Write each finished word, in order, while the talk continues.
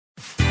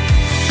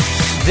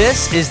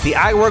This is the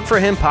I Work For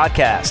Him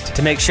podcast.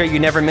 To make sure you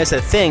never miss a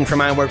thing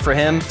from I Work For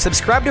Him,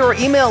 subscribe to our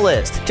email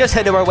list. Just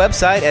head to our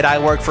website at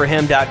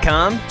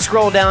iworkforhim.com,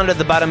 scroll down to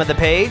the bottom of the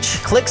page,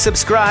 click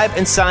subscribe,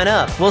 and sign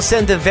up. We'll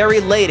send the very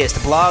latest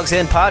blogs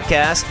and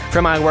podcasts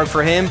from I Work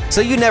For Him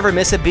so you never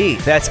miss a beat.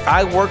 That's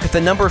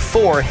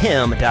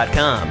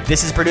iwork4him.com.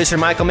 This is producer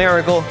Michael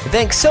Miracle.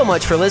 Thanks so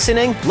much for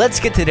listening. Let's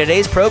get to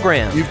today's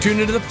program. You've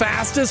tuned into the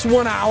fastest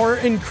 1 hour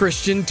in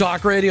Christian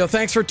talk radio.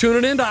 Thanks for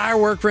tuning in to I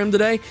Work For Him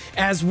today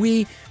as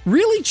we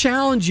really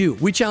challenge you.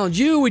 We challenge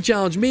you, we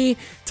challenge me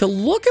to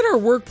look at our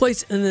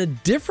workplace in a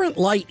different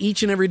light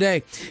each and every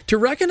day, to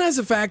recognize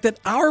the fact that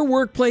our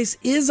workplace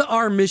is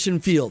our mission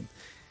field.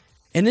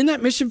 And in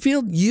that mission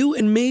field, you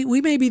and me,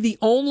 we may be the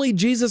only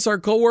Jesus our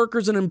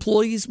coworkers and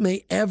employees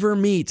may ever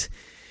meet.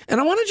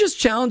 And I want to just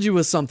challenge you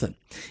with something.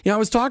 I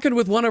was talking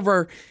with one of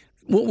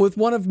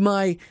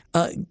my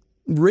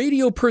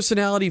radio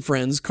personality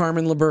friends,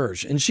 Carmen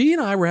LaBerge, and she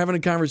and I were having a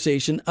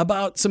conversation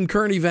about some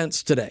current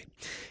events today.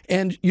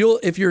 And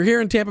if you're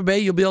here in Tampa Bay,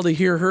 you'll be able to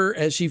hear her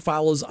as she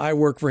follows I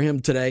Work For Him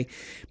today.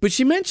 But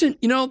she mentioned,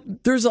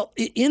 there's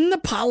in the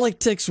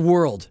politics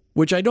world,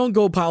 which I don't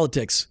go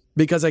politics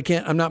because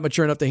I'm not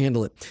mature enough to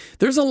handle it.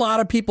 There's a lot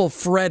of people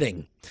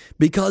fretting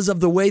because of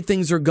the way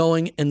things are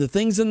going and the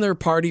things in their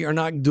party are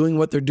not doing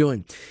what they're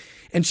doing.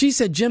 And she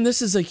said, Jim,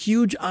 this is a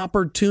huge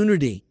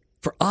opportunity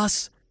for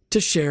us to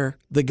share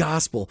the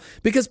gospel,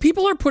 because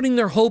people are putting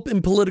their hope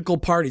in political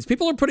parties.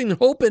 People are putting their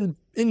hope in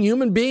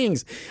human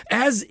beings,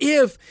 as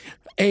if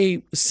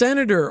a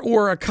senator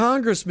or a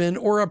congressman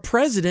or a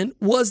president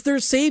was their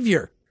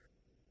savior.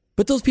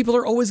 But those people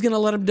are always going to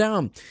let them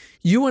down.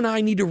 You and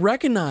I need to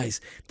recognize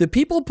that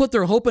people put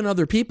their hope in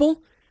other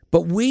people,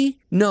 but we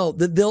know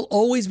that they'll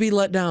always be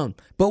let down.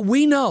 But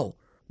we know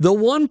the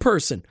one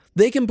person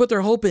they can put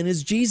their hope in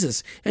is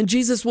Jesus, and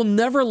Jesus will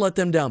never let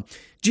them down.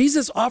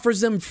 Jesus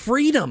offers them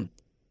freedom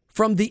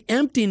from the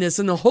emptiness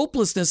and the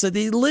hopelessness that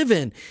they live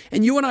in.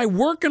 And you and I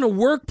work in a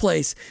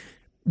workplace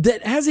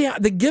that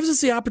gives us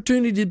the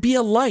opportunity to be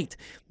a light.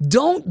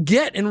 Don't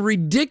get in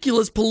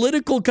ridiculous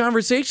political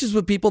conversations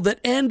with people that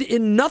end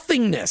in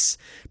nothingness,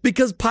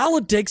 because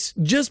politics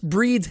just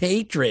breeds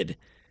hatred.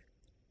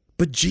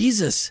 But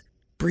Jesus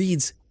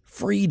breeds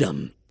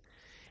freedom.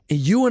 And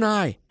you and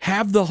I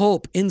have the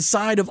hope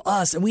inside of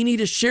us, and we need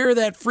to share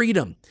that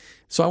freedom.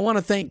 So I want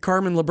to thank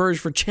Carmen LaBerge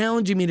for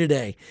challenging me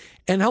today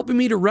and helping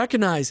me to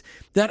recognize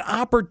that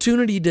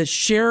opportunity to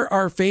share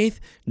our faith,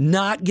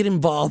 not get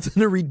involved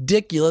in a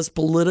ridiculous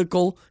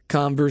political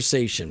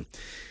conversation.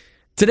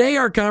 Today,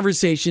 our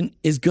conversation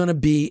is going to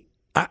be,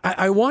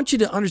 I want you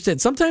to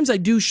understand, sometimes I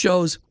do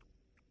shows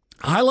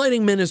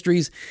highlighting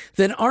ministries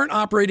that aren't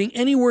operating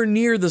anywhere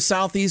near the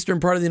southeastern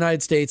part of the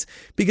United States,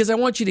 because I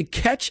want you to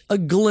catch a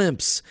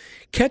glimpse,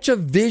 catch a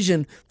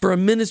vision for a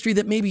ministry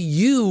that maybe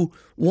you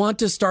want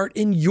to start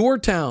in your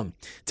town.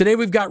 Today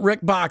we've got Rick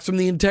Box from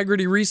the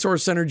Integrity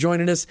Resource Center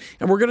joining us,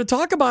 and we're going to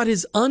talk about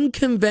his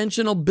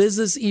unconventional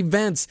business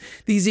events,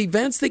 these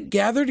events that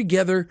gather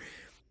together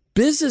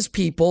business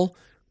people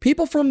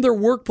from their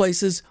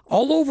workplaces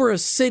all over a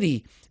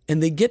city,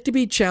 and they get to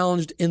be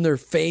challenged in their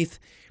faith.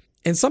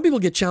 And some people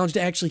get challenged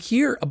to actually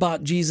hear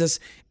about Jesus.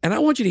 And I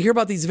want you to hear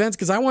about these events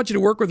because I want you to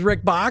work with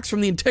Rick Box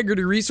from the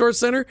Integrity Resource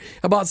Center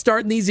about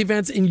starting these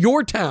events in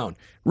your town.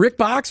 Rick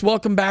Box,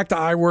 welcome back to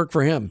I Work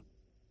For Him.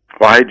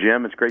 Well, hi,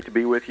 Jim. It's great to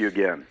be with you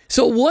again.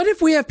 So what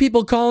if we have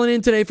people calling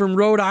in today from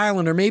Rhode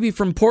Island, or maybe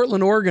from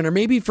Portland, Oregon, or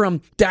maybe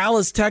from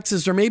Dallas,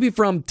 Texas, or maybe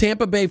from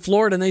Tampa Bay,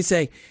 Florida, and they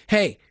say,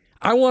 hey,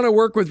 I want to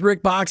work with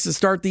Rick Box to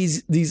start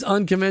these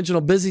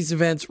unconventional business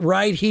events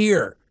right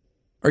here.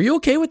 Are you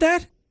okay with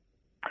that?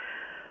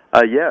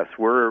 Yes,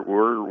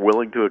 we're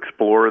willing to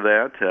explore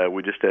that.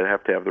 We just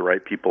have to have the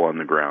right people on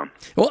the ground.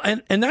 Well,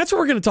 and that's what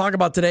we're going to talk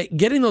about today,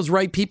 getting those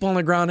right people on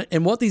the ground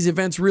and what these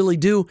events really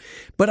do.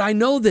 But I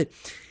know that,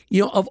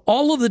 of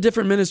all of the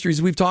different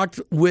ministries we've talked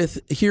with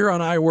here on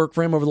I Work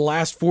For Him over the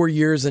last 4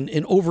 years and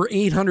over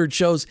 800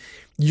 shows,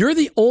 you're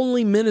the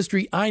only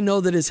ministry I know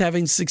that is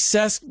having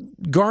success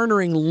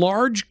garnering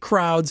large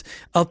crowds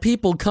of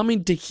people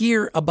coming to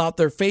hear about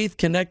their faith,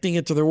 connecting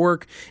it to their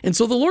work. And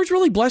so the Lord's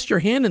really blessed your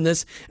hand in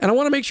this, and I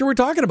want to make sure we're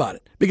talking about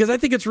it because I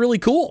think it's really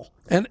cool.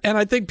 And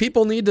I think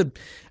people need to,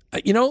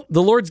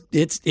 the Lord's,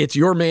 it's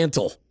your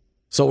mantle.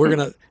 So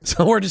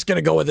we're just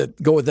gonna go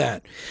with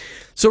that.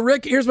 So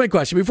Rick, here's my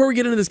question. Before we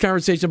get into this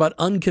conversation about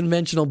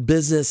unconventional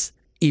business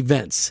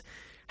events,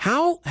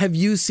 how have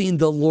you seen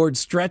the Lord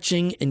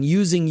stretching and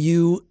using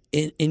you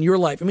in your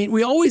life? I mean,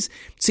 we always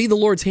see the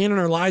Lord's hand in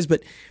our lives,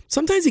 but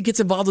sometimes He gets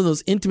involved in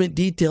those intimate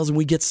details and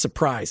we get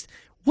surprised.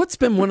 What's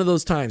been one of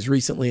those times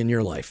recently in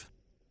your life?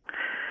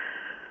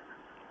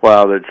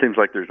 Well, it seems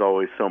like there's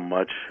always so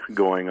much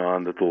going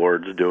on that the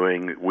Lord's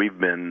doing. We've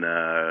been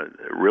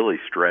really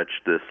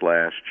stretched this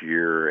last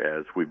year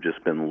as we've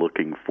just been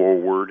looking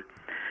forward.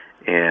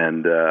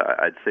 And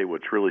I'd say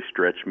what's really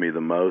stretched me the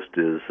most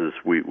is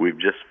we've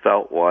just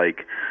felt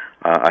like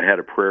I had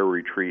a prayer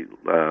retreat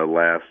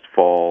last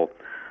fall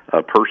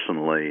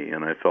personally,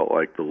 and I felt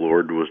like the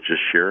Lord was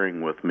just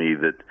sharing with me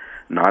that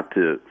not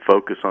to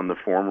focus on the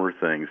former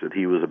things, that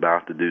He was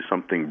about to do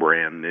something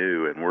brand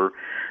new, and we're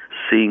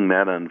seeing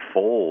that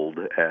unfold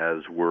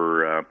as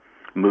we're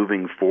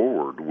moving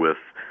forward with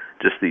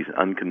just these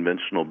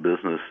unconventional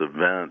business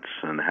events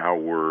and how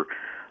we're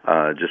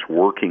just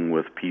working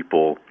with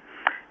people.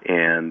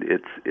 And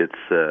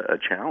it's a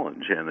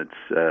challenge, and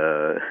it's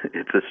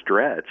a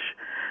stretch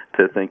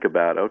to think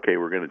about. Okay,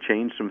 we're going to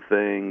change some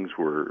things.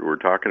 We're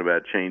talking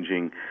about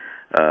changing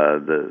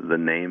the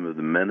name of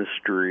the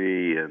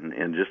ministry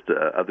and just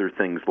other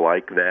things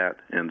like that.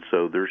 And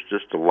so there's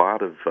just a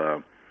lot of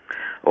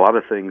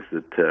things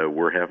that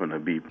we're having to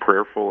be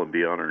prayerful and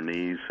be on our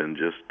knees and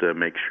just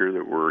make sure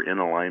that we're in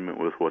alignment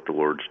with what the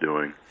Lord's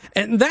doing.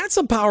 And that's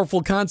a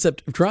powerful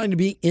concept of trying to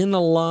be in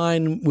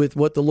line with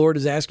what the Lord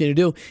is asking you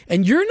to do.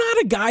 And you're not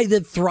a guy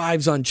that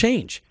thrives on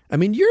change. I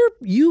mean,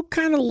 you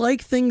kind of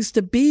like things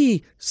to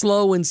be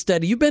slow and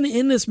steady. You've been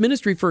in this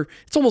ministry for,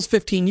 it's almost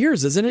 15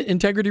 years, isn't it?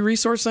 Integrity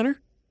Resource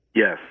Center?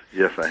 Yes,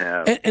 I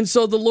have. And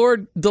so the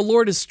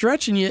Lord is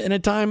stretching you in a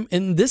time,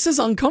 and this is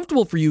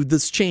uncomfortable for you,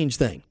 this change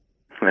thing.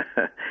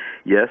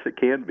 Yes, it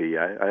can be.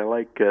 I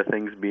like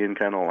things being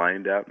kind of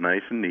lined out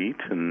nice and neat,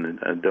 and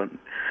I don't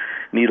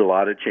need a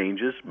lot of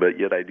changes, but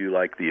yet I do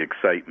like the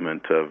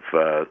excitement of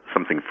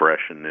something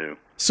fresh and new.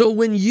 So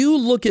when you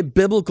look at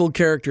biblical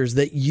characters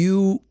that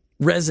you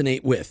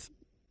resonate with,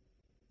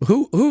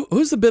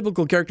 who's the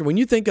biblical character? When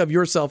you think of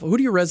yourself, who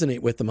do you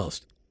resonate with the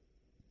most?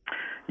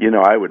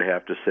 I would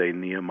have to say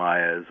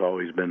Nehemiah has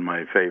always been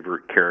my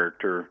favorite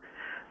character.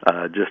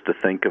 Just to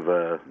think of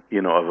a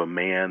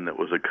man that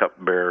was a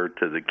cupbearer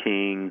to the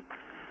king,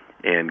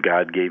 and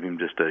God gave him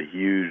just a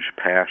huge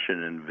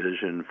passion and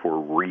vision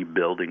for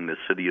rebuilding the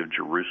city of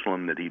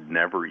Jerusalem that he'd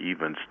never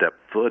even stepped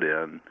foot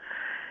in,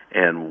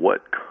 and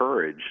what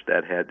courage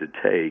that had to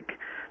take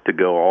to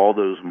go all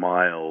those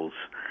miles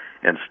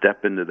and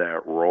step into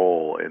that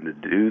role and to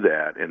do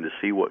that and to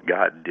see what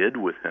God did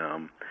with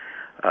him.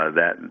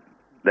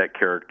 That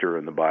character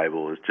in the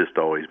Bible has just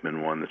always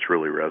been one that's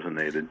really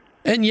resonated.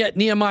 And yet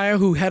Nehemiah,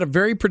 who had a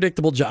very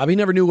predictable job, he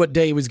never knew what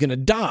day he was going to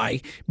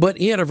die, but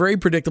he had a very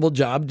predictable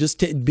job,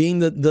 just being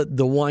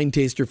the wine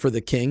taster for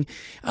the king.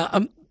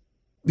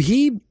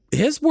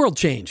 His world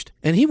changed,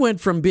 and he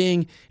went from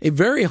being a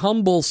very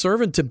humble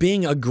servant to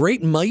being a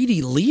great,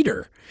 mighty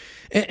leader.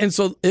 And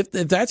so if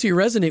that's who you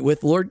resonate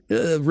with, Lord,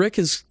 Rick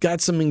has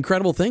got some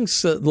incredible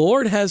things. The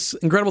Lord has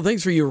incredible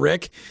things for you,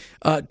 Rick,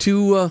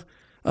 ahead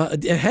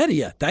of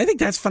you. I think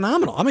that's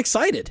phenomenal. I'm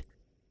excited.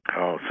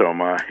 Oh, so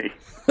am I.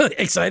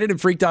 Excited and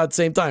freaked out at the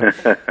same time.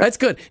 That's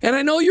good. And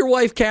I know your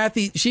wife,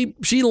 Kathy,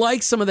 she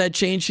likes some of that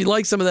change. She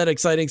likes some of that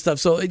exciting stuff.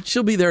 So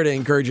she'll be there to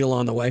encourage you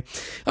along the way.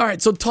 All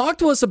right. So talk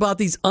to us about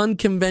these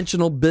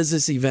unconventional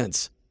business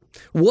events.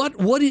 Why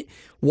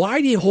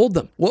do you hold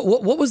them?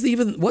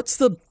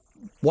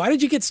 Why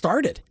did you get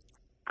started?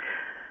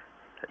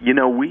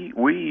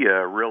 We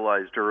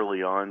realized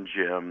early on,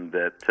 Jim,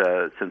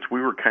 that since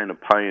we were kind of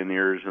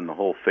pioneers in the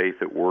whole Faith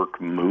at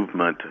Work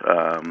movement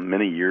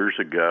many years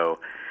ago,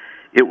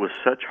 it was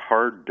such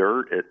hard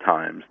dirt at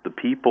times. The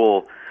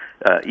people,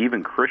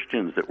 even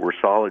Christians that were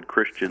solid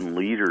Christian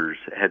leaders,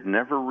 had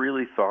never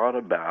really thought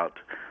about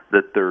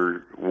that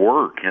their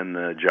work and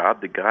the job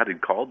that God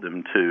had called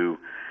them to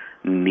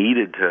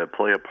needed to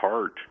play a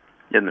part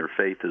in their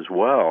faith as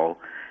well.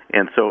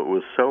 And so it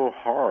was so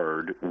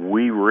hard,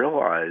 we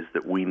realized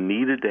that we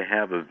needed to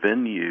have a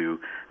venue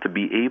to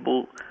be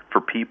able for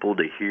people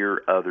to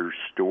hear other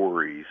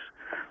stories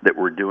that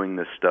were doing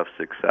this stuff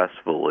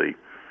successfully.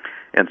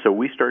 And so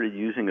we started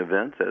using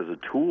events as a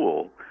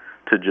tool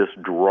to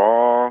just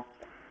draw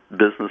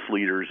business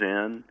leaders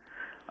in,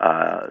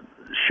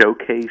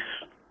 showcase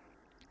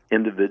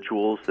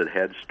individuals that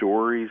had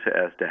stories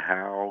as to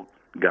how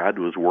God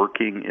was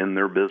working in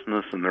their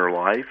business and their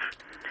life.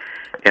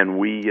 And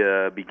we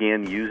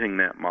began using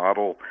that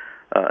model.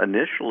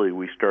 Initially,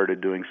 we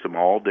started doing some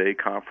all-day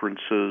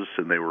conferences,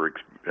 and they were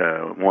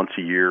once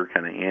a year,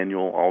 kind of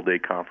annual all-day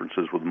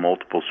conferences with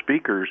multiple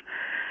speakers.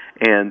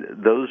 And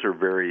those are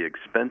very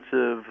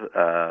expensive.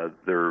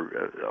 They're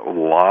a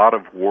lot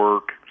of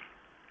work.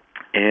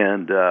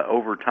 And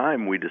over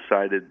time, we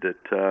decided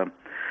that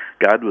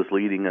God was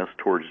leading us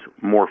towards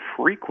more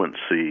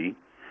frequency,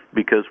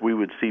 because we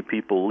would see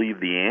people leave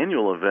the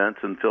annual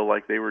events and feel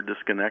like they were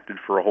disconnected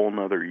for a whole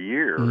nother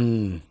year.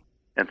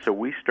 And so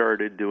we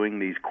started doing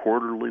these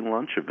quarterly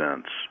lunch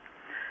events.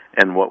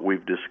 And what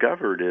we've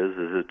discovered is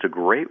it's a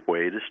great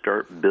way to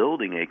start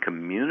building a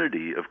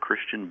community of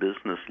Christian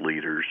business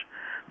leaders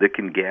that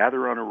can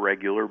gather on a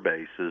regular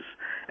basis,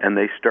 and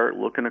they start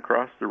looking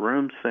across the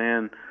room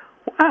saying,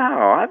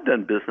 wow, I've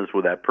done business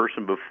with that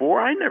person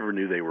before. I never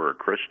knew they were a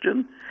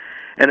Christian.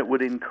 And it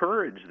would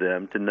encourage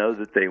them to know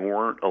that they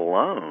weren't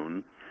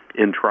alone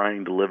in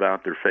trying to live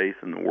out their faith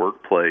in the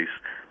workplace.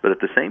 But at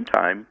the same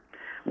time,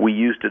 we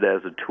used it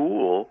as a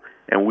tool,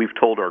 and we've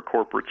told our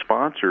corporate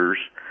sponsors,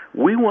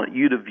 we want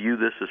you to view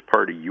this as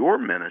part of your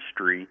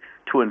ministry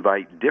to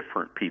invite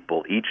different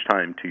people each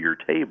time to your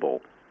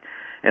table.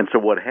 And so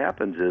what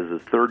happens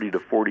is 30 to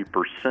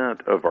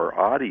 40% of our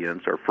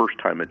audience are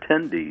first-time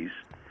attendees,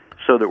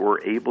 so that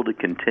we're able to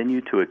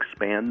continue to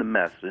expand the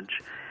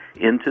message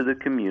into the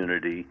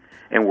community,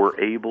 and we're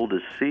able to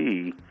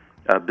see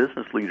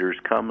business leaders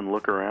come and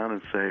look around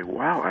and say,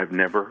 wow, I've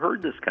never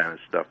heard this kind of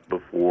stuff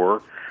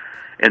before,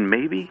 and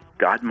maybe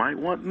God might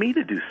want me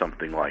to do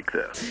something like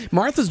this.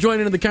 Martha's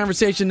joining in the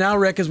conversation now,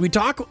 Rick, as we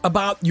talk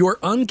about your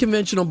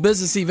unconventional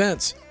business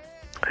events.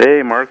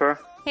 Hey, Martha.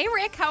 Hey,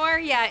 Rick, how are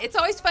you? It's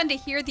always fun to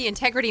hear the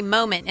integrity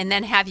moment and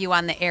then have you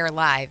on the air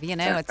live. You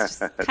know, it's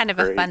just kind of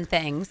a fun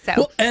thing. So,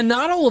 well, and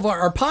not all of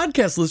our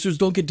podcast listeners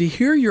don't get to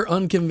hear your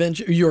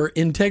your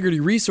integrity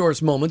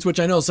resource moments,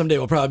 which I know someday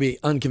will probably be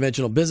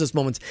unconventional business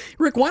moments.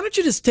 Rick, why don't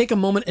you just take a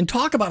moment and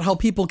talk about how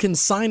people can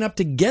sign up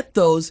to get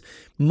those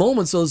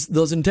moments,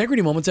 those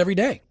integrity moments every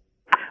day?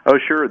 Oh,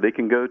 sure. They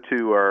can go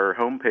to our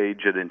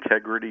homepage at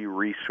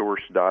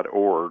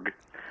integrityresource.org.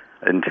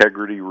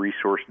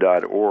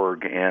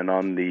 integrityresource.org, and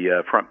on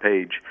the front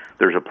page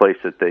there's a place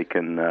that they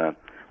can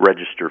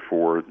register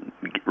for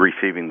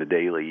receiving the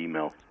daily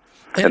email.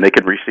 And they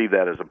can receive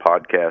that as a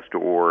podcast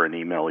or an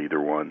email,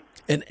 either one.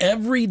 And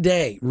every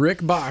day, Rick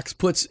Box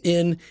puts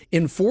in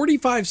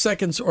 45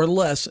 seconds or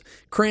less,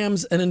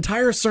 crams an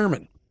entire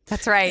sermon.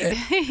 That's right.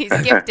 He's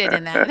gifted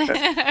in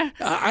that.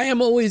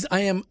 I'm always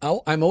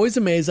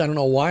amazed. I don't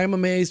know why I'm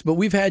amazed, but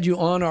we've had you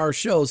on our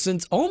show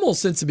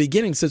almost since the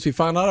beginning, since we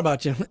found out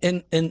about you.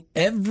 And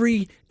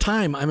every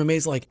time I'm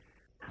amazed, like,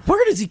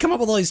 where does he come up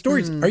with all these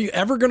stories? Are you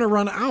ever going to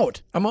run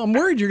out? I'm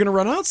worried you're going to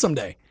run out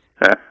someday.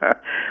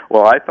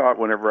 Well, I thought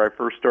whenever I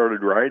first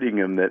started writing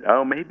them that,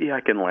 maybe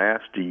I can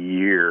last a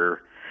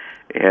year.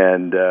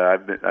 And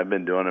I've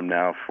been doing them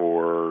now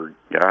for,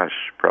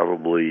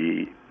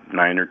 probably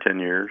 9 or 10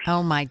 years.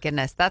 Oh, my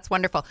goodness. That's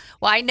wonderful.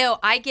 Well, I know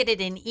I get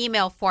it in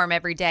email form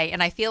every day,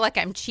 and I feel like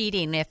I'm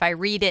cheating if I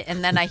read it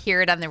and then I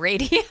hear it on the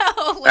radio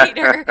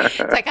later. It's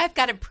like I've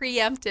got a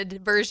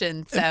preempted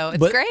version, so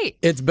it's great.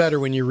 It's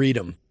better when you read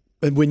them.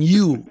 When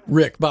you,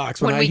 Rick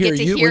Box, when I hear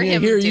you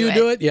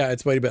do it, yeah,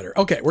 it's way better.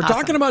 Okay, we're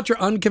talking about your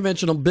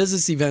unconventional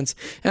business events,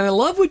 and I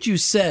love what you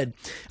said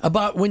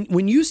about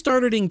when you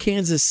started in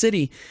Kansas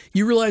City,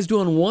 you realized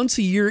doing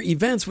once-a-year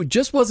events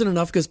just wasn't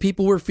enough because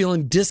people were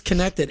feeling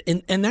disconnected,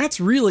 and that's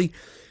really,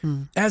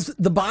 as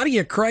the body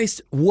of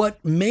Christ,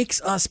 what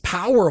makes us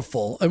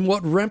powerful and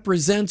what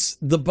represents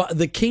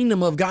the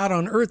kingdom of God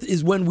on earth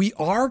is when we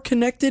are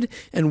connected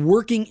and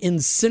working in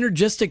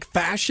synergistic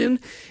fashion,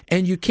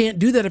 and you can't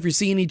do that if you're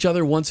seeing each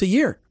other once a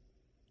year.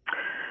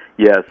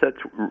 Yes,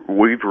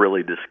 we've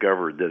really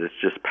discovered that it's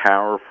just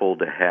powerful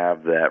to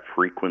have that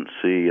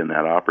frequency and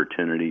that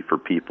opportunity for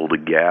people to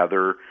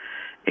gather,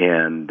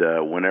 and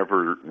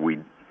whenever we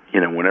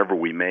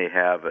may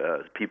have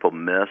people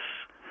miss,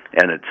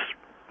 and it's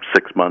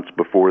 6 months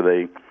before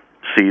they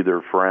see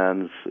their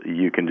friends,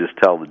 you can just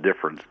tell the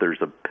difference.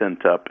 There's a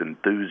pent-up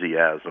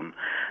enthusiasm,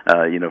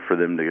 for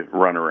them to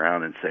run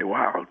around and say,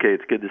 wow, okay,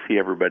 it's good to see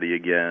everybody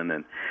again.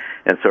 And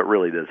so it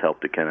really does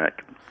help to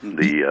connect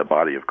the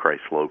body of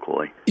Christ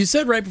locally. You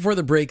said right before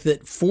the break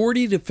that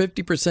 40 to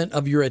 50%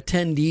 of your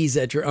attendees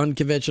at your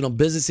unconventional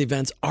business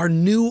events are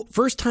new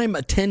first-time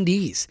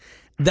attendees.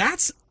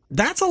 That's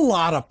a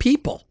lot of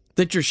people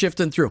that you're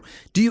shifting through.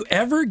 Do you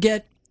ever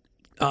get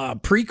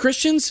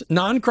pre-Christians,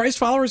 non-Christ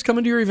followers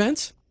coming to your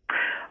events?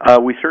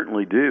 We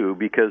certainly do,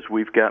 because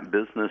we've got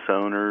business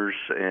owners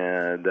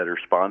that are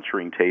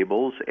sponsoring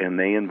tables, and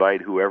they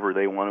invite whoever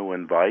they want to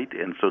invite,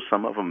 and so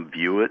some of them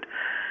view it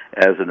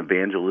as an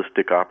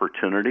evangelistic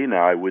opportunity.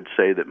 Now, I would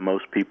say that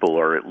most people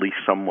are at least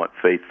somewhat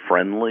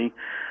faith-friendly,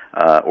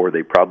 or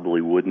they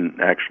probably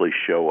wouldn't actually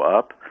show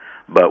up.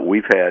 But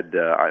we've had,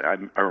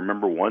 I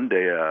remember one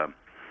day,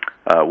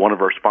 one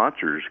of our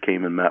sponsors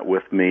came and met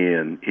with me,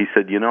 and he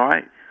said,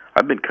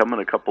 I've been coming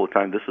a couple of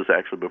times. This is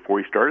actually before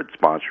he started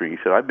sponsoring. He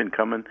said, I've been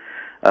coming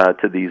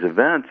to these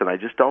events, and I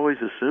just always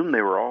assumed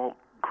they were all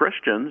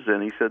Christians.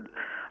 And he said,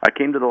 I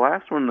came to the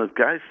last one, the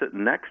guy's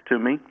sitting next to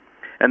me,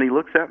 and he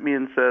looks at me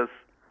and says,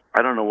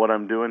 I don't know what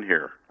I'm doing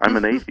here. I'm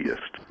an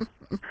atheist.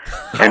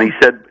 And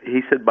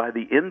he said, by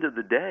the end of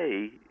the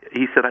day,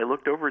 he said, I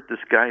looked over at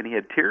this guy, and he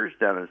had tears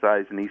down his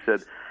eyes, and he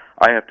said,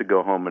 I have to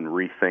go home and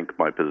rethink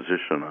my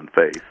position on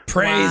faith.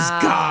 Praise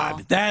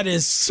God. That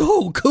is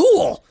so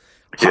cool.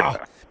 Wow.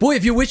 Yeah. Boy,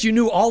 if you wish you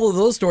knew all of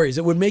those stories,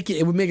 it would make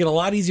it a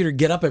lot easier to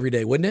get up every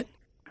day, wouldn't it?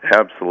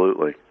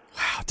 Absolutely.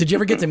 Wow. Did you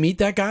ever get to meet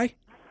that guy?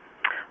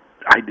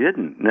 I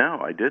didn't.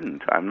 No, I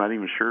didn't. I'm not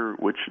even sure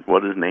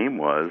what his name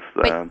was.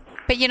 But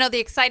the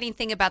exciting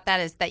thing about that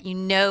is that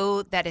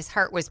that his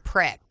heart was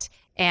pricked,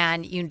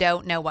 and you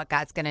don't know what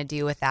God's going to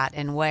do with that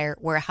and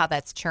how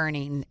that's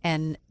churning.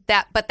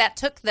 But that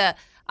took the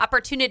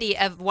opportunity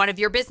of one of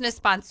your business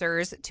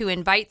sponsors to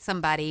invite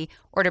somebody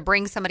or to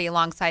bring somebody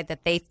alongside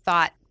that they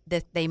thought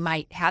that they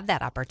might have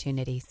that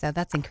opportunity. So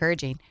that's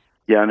encouraging.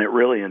 Yeah, and it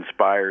really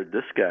inspired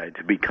this guy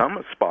to become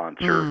a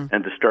sponsor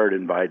and to start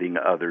inviting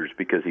others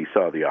because he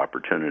saw the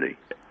opportunity.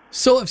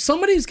 So if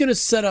somebody's going to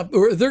set up,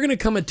 or they're going to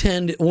come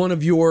attend one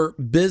of your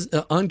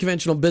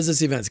unconventional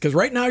business events, because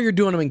right now you're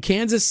doing them in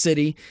Kansas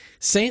City,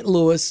 St.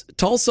 Louis,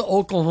 Tulsa,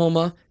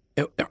 Oklahoma.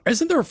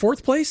 Isn't there a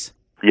fourth place?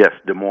 Yes,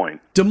 Des Moines.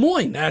 Des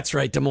Moines, that's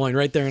right, Des Moines,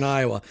 right there in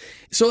Iowa.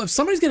 So if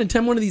somebody's going to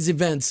attend one of these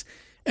events,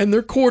 and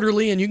they're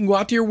quarterly, and you can go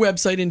out to your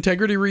website,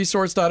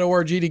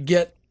 integrityresource.org, to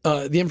get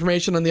the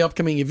information on the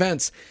upcoming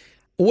events,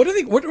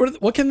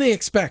 what can they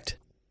expect?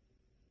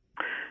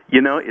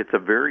 It's a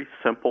very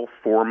simple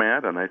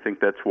format, and I think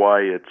that's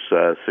why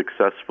it's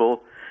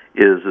successful,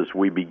 is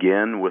we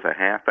begin with a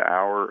half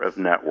hour of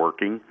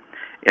networking.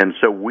 And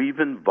so we've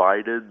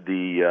invited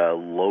the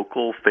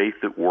local Faith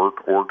at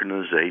Work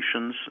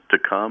organizations to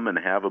come and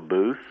have a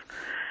booth,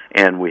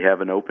 and we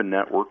have an open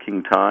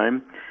networking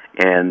time,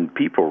 and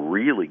people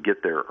really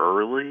get there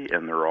early,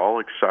 and they're all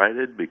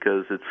excited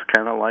because it's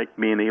kind of like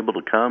being able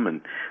to come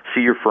and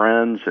see your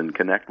friends and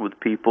connect with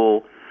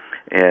people,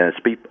 and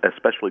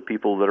especially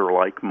people that are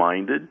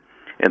like-minded.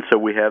 And so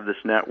we have this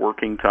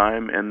networking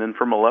time, and then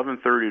from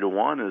 11:30 to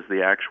 1 is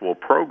the actual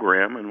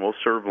program, and we'll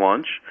serve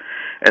lunch.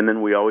 And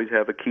then we always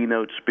have a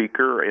keynote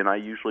speaker, and I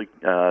usually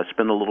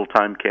spend a little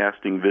time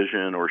casting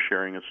vision or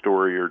sharing a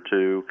story or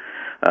two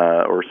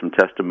or some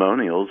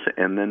testimonials.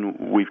 And then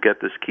we've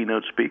got this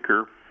keynote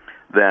speaker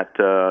that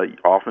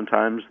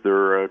oftentimes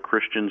they're a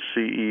Christian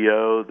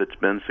CEO that's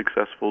been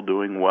successful,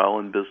 doing well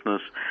in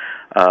business,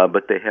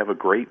 but they have a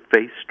great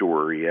faith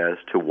story as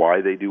to why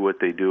they do what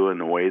they do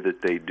and the way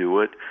that they do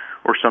it.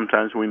 Or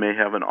sometimes we may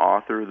have an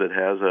author that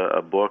has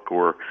a book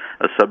or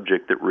a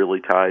subject that really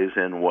ties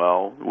in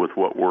well with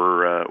what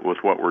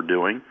we're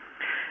doing.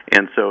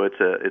 And so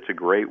it's a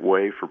great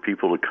way for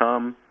people to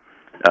come,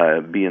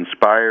 be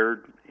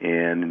inspired,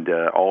 and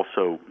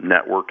also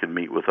network and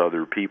meet with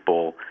other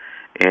people,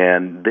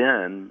 and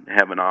then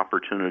have an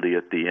opportunity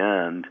at the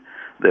end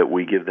that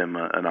we give them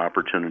an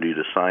opportunity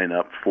to sign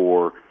up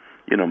for.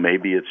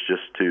 Maybe it's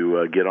just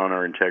to get on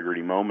our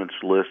Integrity Moments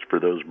list for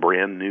those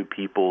brand new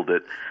people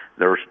that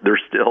they're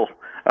still,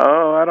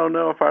 I don't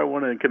know if I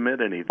want to commit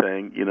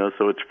anything,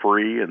 so it's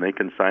free, and they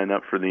can sign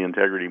up for the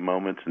Integrity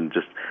Moments and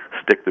just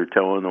stick their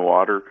toe in the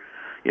water,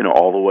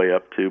 all the way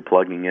up to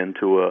plugging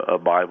into a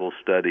Bible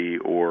study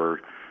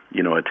or,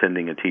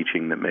 attending a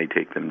teaching that may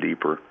take them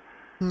deeper.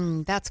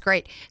 That's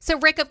great. So,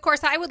 Rick, of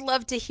course, I would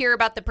love to hear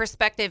about the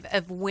perspective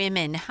of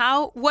women.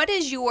 What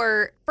is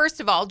your,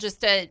 first of all,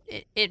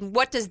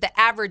 what does the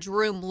average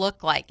room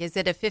look like? Is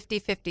it a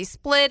 50-50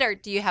 split, or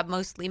do you have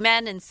mostly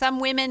men and some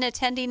women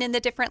attending in the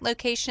different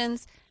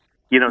locations?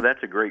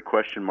 That's a great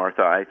question,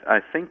 Martha. I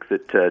think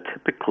that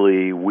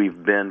typically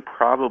we've been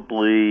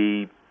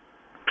probably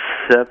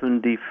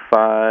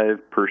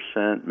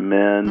 75%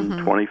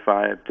 men,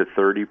 25 to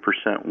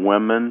 30%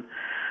 women.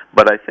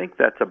 But I think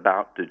that's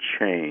about to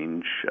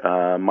change.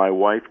 My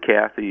wife,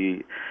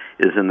 Kathy,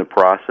 is in the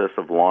process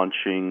of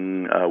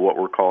launching what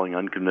we're calling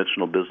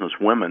Unconventional Business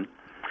Women.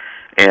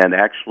 And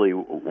actually,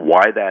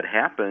 why that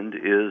happened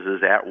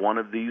is at one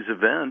of these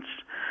events,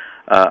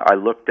 I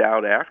looked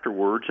out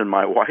afterwards, and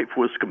my wife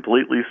was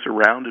completely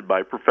surrounded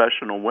by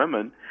professional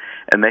women,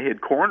 and they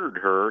had cornered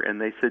her, and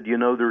they said,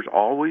 there's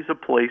always a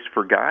place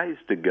for guys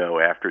to go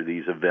after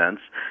these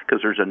events,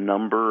 because there's a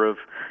number of,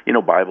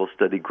 Bible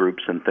study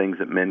groups and things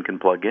that men can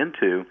plug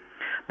into.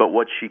 But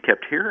what she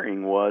kept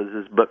hearing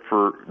but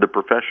for the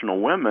professional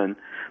women,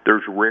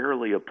 there's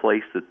rarely a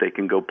place that they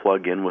can go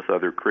plug in with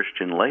other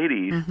Christian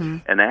ladies,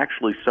 and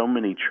actually so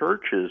many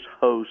churches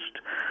host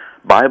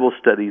Bible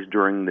studies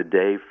during the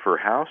day for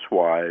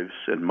housewives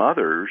and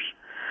mothers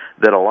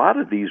that a lot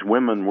of these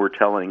women were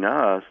telling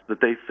us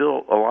that they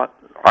feel a lot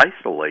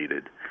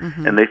isolated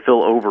and they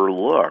feel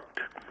overlooked.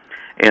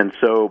 And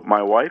so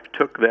my wife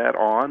took that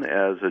on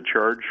as a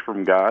charge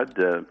from God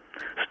to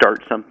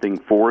start something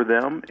for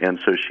them. And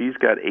so she's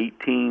got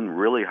 18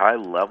 really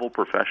high-level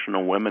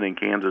professional women in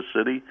Kansas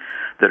City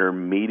that are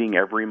meeting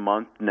every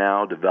month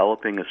now,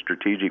 developing a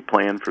strategic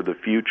plan for the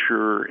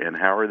future and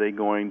how are they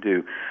going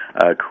to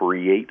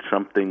create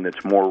something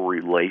that's more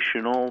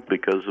relational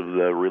because of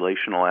the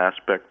relational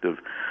aspect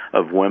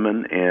of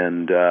women.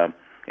 And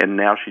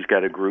now she's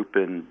got a group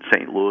in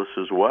St. Louis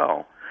as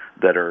well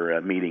that are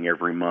meeting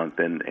every month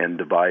and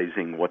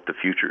devising what the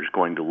future is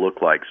going to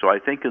look like. So I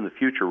think in the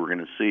future we're going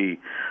to see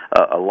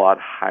a lot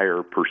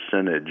higher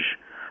percentage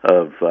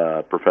of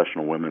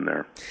professional women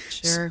there.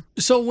 Sure.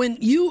 So when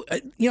you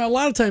a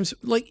lot of times,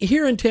 like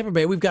here in Tampa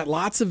Bay, we've got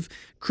lots of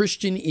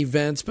Christian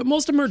events, but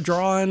most of them are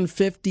drawing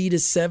 50 to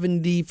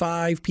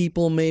 75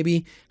 people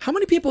maybe. How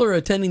many people are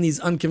attending these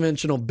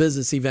unconventional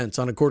business events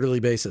on a quarterly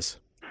basis?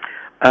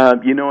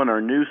 In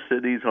our new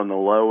cities on the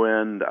low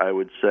end, I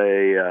would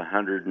say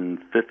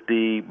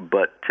 150,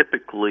 but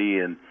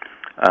typically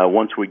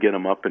once we get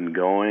them up and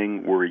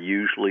going, we're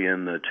usually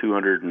in the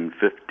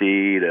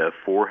 250 to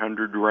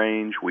 400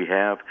 range. We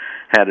have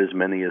had as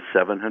many as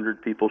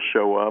 700 people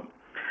show up,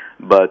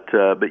 but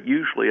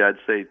usually I'd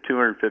say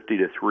 250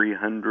 to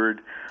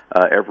 300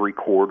 every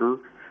quarter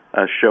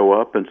show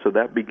up, and so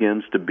that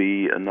begins to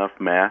be enough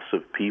mass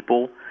of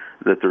people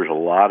that there's a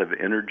lot of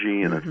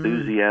energy and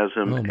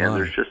enthusiasm, and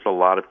there's just a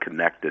lot of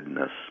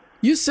connectedness.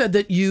 You said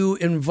that you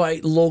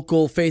invite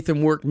local faith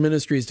and work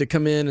ministries to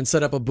come in and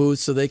set up a booth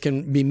so they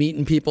can be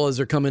meeting people as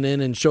they're coming in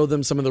and show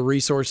them some of the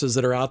resources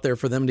that are out there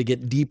for them to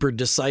get deeper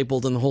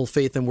discipled in the whole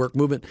faith and work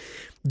movement.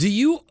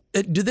 Do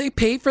they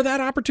pay for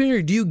that opportunity,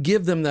 or do you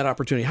give them that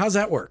opportunity? How's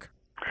that work?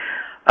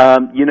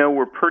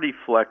 We're pretty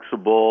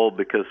flexible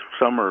because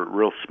some are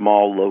real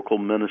small local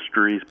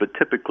ministries, but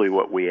typically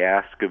what we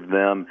ask of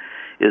them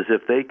is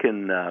if they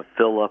can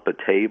fill up a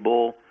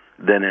table,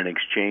 then in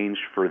exchange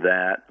for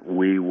that,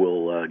 we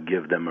will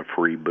give them a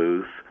free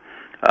booth.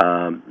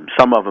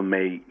 Some of them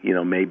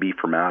may be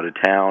from out of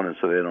town, and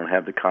so they don't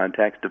have the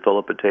contacts to fill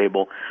up a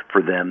table.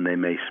 For them, they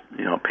may,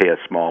 pay a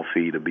small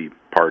fee to be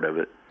part of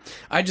it.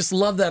 I just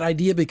love that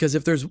idea, because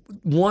if there's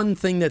one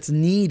thing that's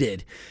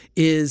needed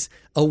is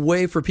a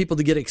way for people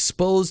to get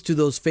exposed to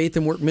those faith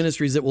and work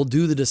ministries that will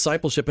do the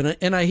discipleship.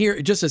 And I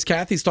hear, just as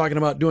Kathy's talking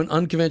about doing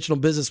unconventional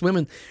business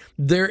women,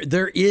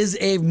 there is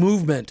a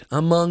movement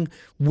among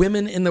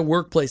women in the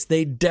workplace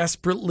they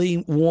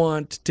desperately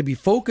want to be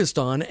focused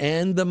on,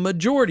 and the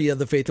majority of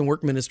the faith and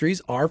work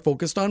ministries are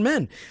focused on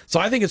men. So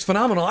I think it's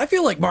phenomenal. I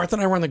feel like Martha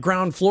and I were on the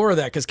ground floor of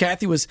that, because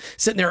Kathy was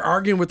sitting there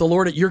arguing with the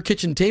Lord at your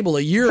kitchen table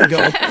a year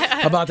ago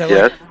about that.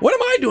 Yes. Like, what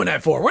am I doing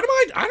that for? Why?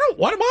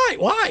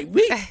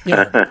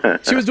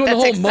 She was doing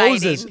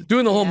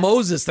the whole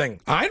Moses thing.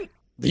 I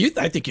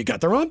think you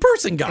got the wrong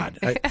person, God.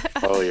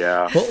 Oh,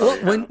 yeah.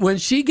 Well, when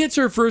she gets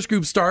her first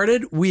group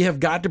started, we have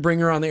got to bring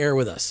her on the air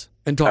with us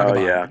and talk about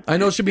it. I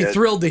know she'll be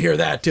thrilled to hear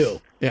that, too.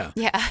 Yeah.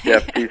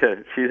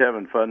 She's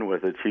having fun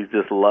with it. She's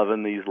just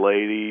loving these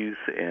ladies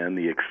and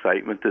the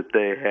excitement that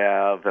they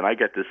have. And I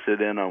got to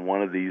sit in on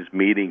one of these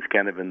meetings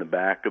kind of in the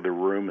back of the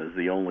room as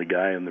the only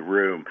guy in the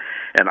room.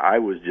 And I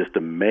was just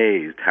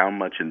amazed how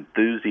much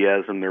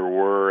enthusiasm there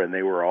were. And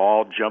they were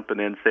all jumping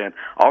in saying,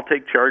 I'll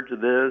take charge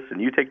of this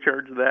and you take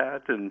charge of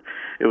that. And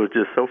it was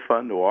just so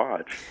fun to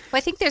watch. Well,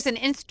 I think there's an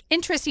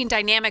interesting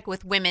dynamic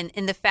with women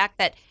in the fact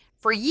that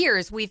for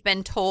years we've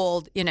been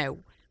told,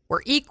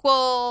 we're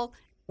equal,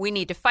 we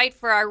need to fight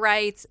for our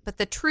rights. But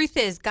the truth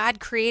is, God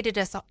created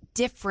us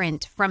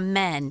different from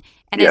men.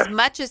 And as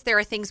much as there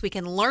are things we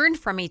can learn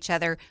from each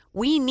other,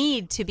 we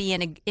need to be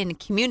in a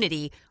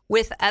community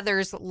with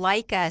others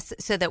like us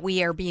so that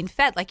we are being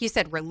fed, like you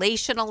said,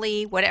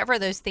 relationally, whatever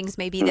those things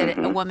may be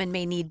that a woman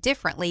may need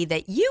differently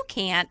that you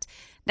can't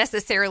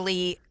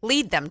necessarily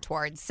lead them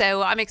towards.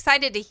 So I'm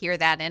excited to hear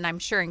that, and I'm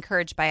sure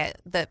encouraged by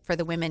it for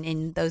the women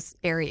in those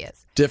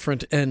areas.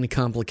 Different and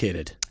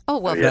complicated. Oh,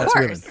 well, of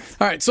course. Women.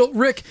 All right, so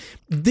Rick,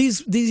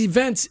 these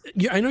events,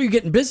 I know you're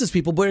getting business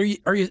people, but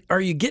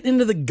are you getting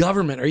into the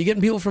government? Are you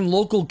getting people from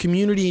local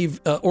community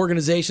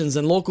organizations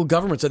and local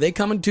governments? Are they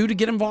coming too to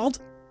get involved?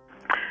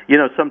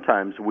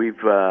 Sometimes we've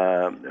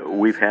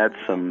had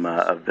some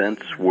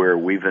events where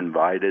we've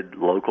invited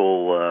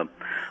local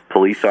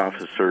police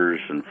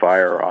officers and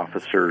fire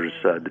officers,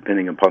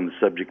 depending upon the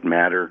subject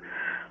matter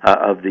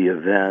of the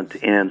event,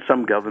 and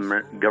some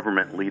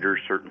government leaders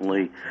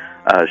certainly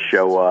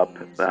show up.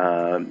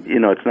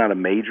 It's not a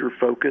major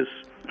focus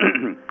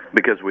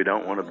because we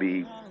don't want to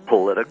be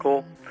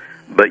political,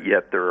 but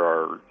yet there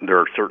are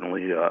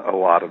certainly a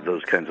lot of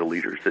those kinds of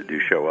leaders that do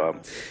show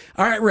up.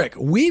 All right, Rick,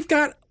 we've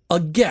got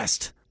a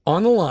guest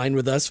on the line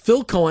with us,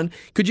 Phil Cohen.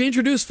 Could you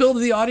introduce Phil to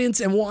the audience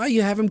and why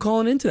you have him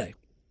calling in today?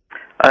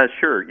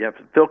 Sure. Yeah,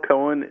 Phil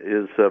Cohen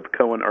is of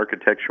Cohen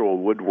Architectural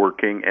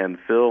Woodworking, and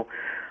Phil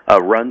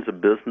runs a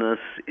business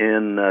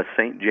in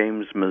St.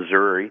 James,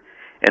 Missouri,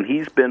 and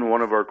he's been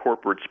one of our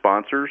corporate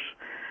sponsors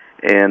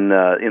and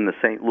in the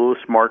St. Louis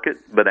market.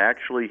 But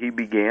actually, he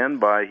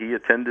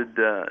attended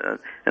an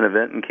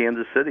event in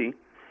Kansas City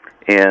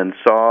and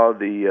saw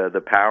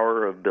the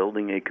power of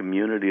building a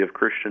community of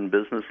Christian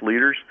business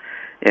leaders,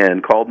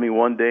 and called me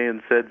one day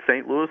and said,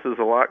 St. Louis is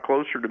a lot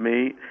closer to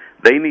me.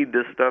 They need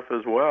this stuff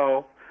as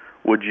well.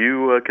 Would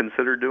you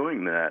consider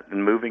doing that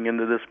and moving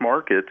into this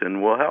market,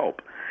 and we'll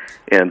help?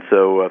 And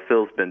so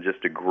Phil's been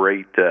just a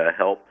great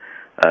help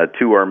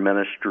to our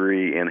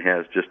ministry and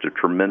has just a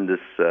tremendous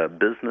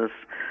business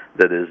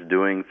that is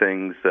doing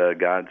things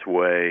God's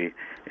way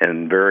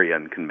and very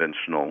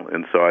unconventional.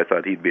 And so I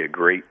thought he'd be a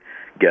great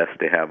guest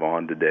to have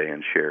on today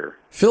and share.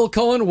 Phil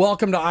Cohen,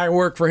 welcome to I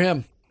Work for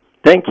Him.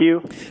 Thank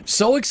you.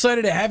 So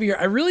excited to have you here.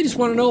 I really just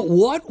want to know,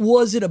 what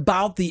was it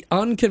about the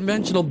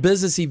unconventional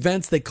business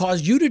events that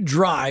caused you to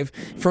drive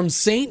from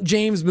St.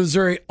 James,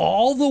 Missouri,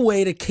 all the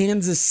way to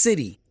Kansas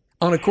City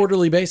on a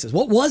quarterly basis?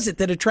 What was it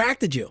that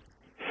attracted you?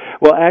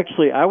 Well,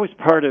 actually, I was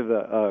part of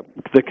the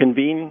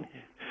Convene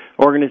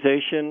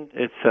organization.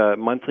 It's a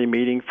monthly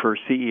meeting for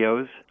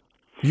CEOs.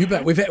 You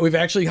bet. We've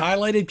actually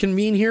highlighted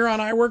Convene here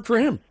on I Work for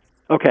Him.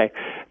 Okay.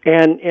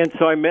 And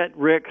so I met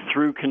Rick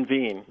through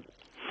Convene.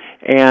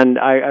 And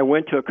I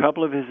went to a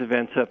couple of his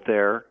events up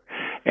there,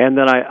 and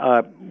then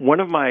one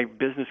of my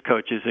business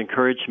coaches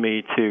encouraged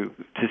me to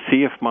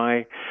see if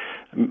my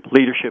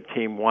leadership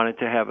team wanted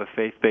to have a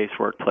faith-based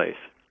workplace.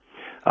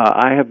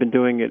 I have been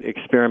doing it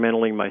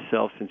experimentally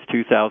myself since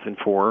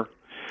 2004,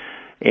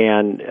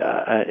 and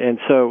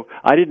so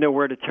I didn't know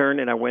where to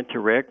turn, and I went to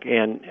Rick,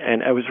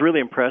 and I was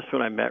really impressed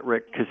when I met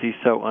Rick because he's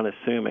so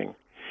unassuming.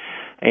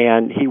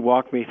 And he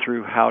walked me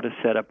through how to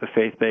set up a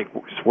faith-based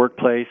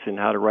workplace and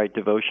how to write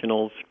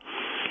devotionals.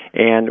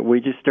 And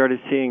we just started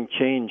seeing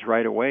change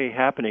right away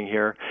happening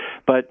here.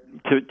 But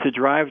to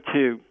drive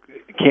to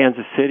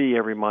Kansas City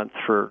every month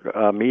for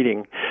a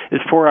meeting is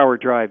a 4-hour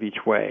drive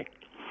each way.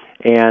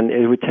 And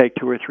it would take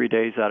 2 or 3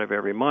 days out of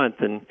every month.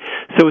 And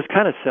so it was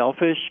kind of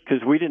selfish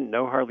because we didn't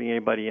know hardly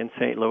anybody in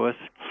St. Louis.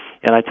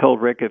 And I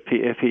told Rick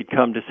if he'd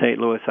come to St.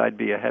 Louis, I'd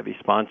be a heavy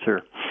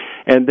sponsor.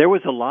 And there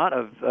was a lot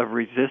of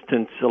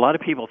resistance. A lot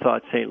of people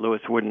thought St. Louis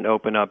wouldn't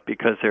open up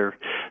because they're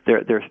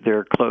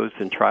closed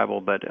and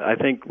tribal. But I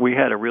think we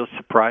had a real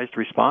surprised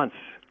response.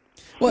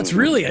 Well, it's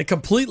really a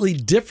completely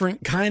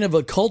different kind of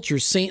a culture,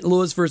 St.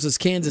 Louis versus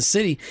Kansas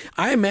City.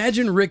 I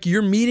imagine, Rick,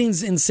 your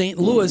meetings in St.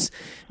 Louis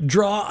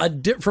draw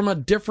from a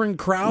different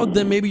crowd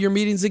than maybe your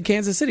meetings in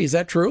Kansas City. Is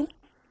that true?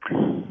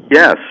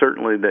 Yeah,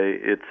 certainly.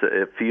 It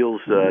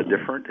feels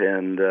different,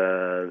 and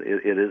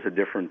it is a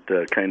different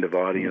kind of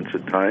audience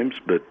at times.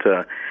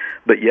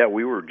 But yeah,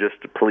 we were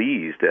just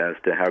pleased as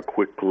to how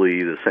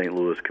quickly the St.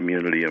 Louis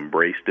community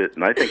embraced it,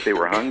 and I think they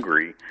were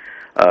hungry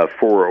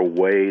for a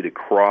way to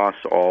cross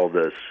all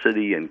the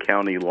city and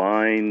county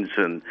lines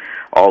and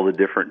all the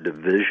different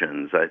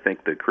divisions. I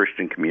think the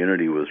Christian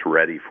community was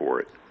ready for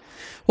it.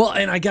 Well,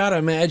 and I got to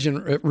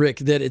imagine, Rick,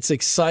 that it's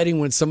exciting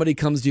when somebody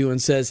comes to you and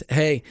says,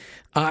 hey,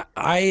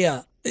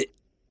 I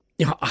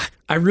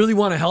really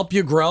want to help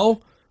you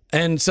grow,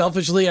 and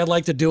selfishly, I'd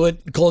like to do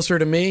it closer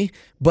to me,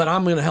 but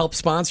I'm going to help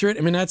sponsor it. I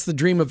mean, that's the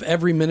dream of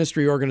every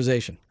ministry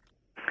organization.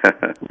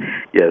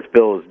 Yes,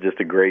 Bill is just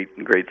a great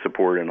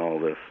support in all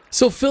this.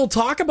 So, Phil,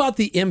 talk about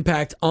the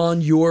impact on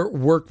your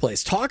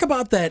workplace. Talk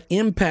about that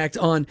impact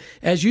on,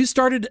 as you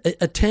started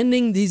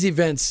attending these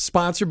events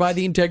sponsored by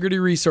the Integrity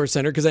Resource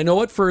Center, because I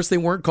know at first they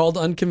weren't called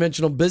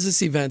Unconventional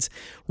Business Events.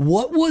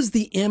 What was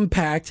the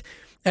impact?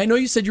 I know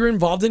you said you're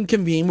involved in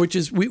Convene, which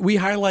is we've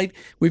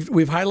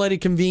highlighted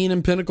Convene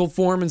and Pinnacle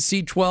Forum and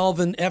C12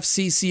 and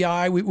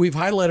FCCI. We've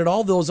highlighted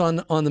all those on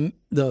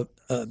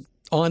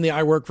the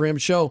I Work for Him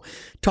show.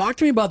 Talk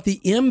to me about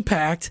the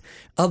impact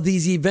of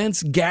these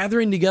events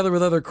gathering together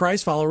with other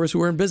Christ followers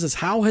who are in business.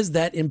 How has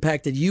that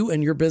impacted you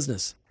and your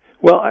business?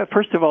 Well,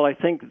 first of all, I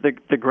think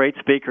the great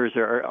speakers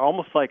are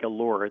almost like a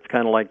lure. It's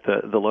kind of like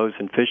the loaves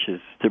and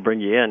fishes to bring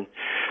you in,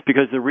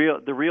 because the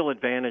real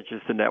advantage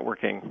is the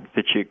networking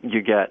that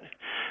you get,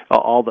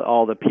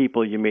 all the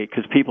people you meet,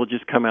 because people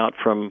just come out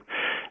from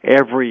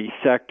every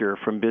sector,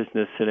 from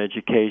business and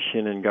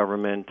education and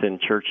government and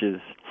churches.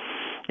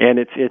 And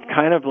it's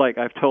kind of like,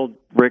 I've told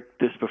Rick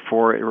this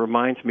before, it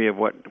reminds me of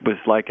what was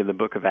like in the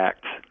book of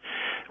Acts.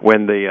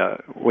 When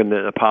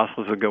the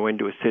apostles would go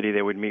into a city,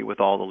 they would meet with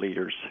all the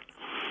leaders.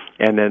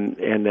 And then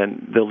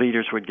the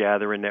leaders would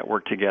gather and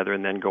network together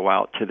and then go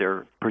out to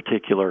their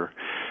particular,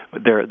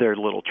 their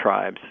little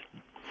tribes.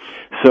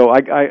 So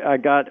I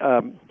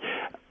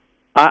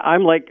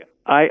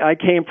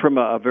came from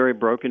a very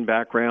broken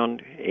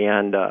background,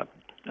 and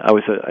I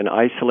was an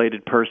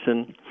isolated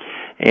person.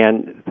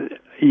 And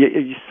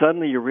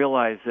suddenly you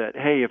realize that,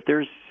 hey, if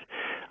there's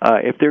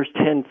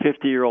 10,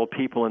 50-year-old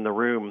people in the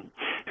room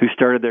who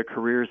started their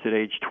careers at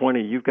age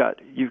 20, you've got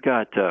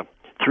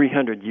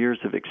 300 years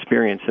of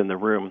experience in the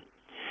room.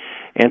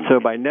 And so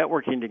by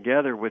networking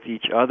together with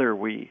each other,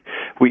 we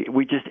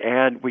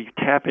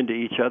tap into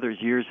each other's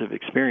years of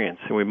experience,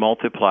 and we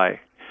multiply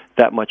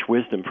that much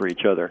wisdom for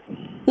each other.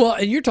 Well,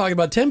 and you're talking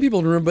about 10 people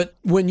in the room, but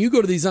when you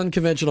go to these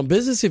unconventional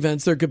business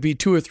events, there could be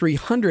 200 or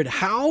 300.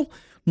 How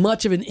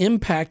much of an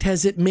impact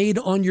has it made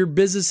on your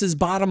business's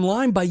bottom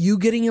line by you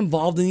getting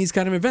involved in these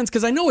kind of events?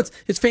 Because I know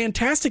it's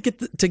fantastic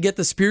to get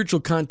the spiritual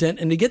content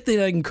and to get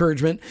the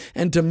encouragement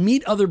and to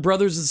meet other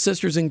brothers and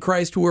sisters in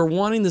Christ who are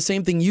wanting the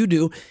same thing you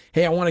do.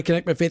 Hey, I want to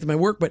connect my faith and my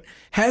work. But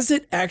has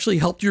it actually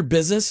helped your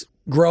business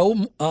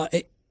grow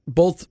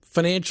both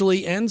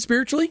financially and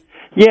spiritually?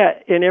 Yeah,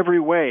 in every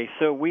way.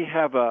 So we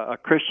have a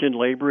Christian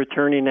labor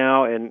attorney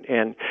now, and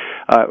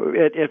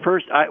at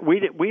first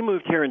we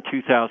moved here in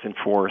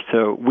 2004,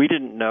 so we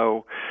didn't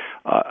know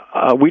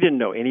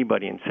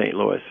anybody in St.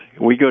 Louis.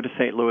 We go to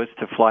St. Louis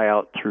to fly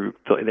out through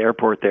the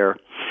airport there,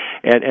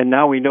 and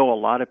now we know a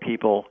lot of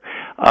people.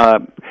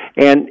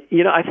 And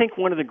I think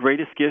one of the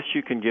greatest gifts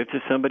you can give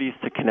to somebody is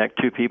to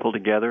connect two people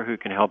together who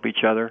can help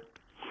each other.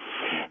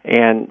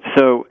 And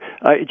so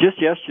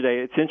just yesterday,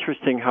 it's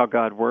interesting how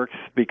God works,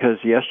 because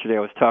yesterday I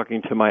was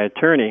talking to my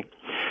attorney,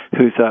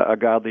 who's a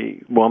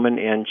godly woman,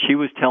 and she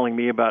was telling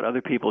me about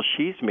other people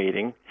she's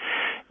meeting,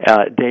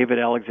 David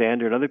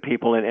Alexander and other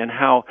people, and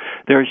how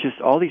there's just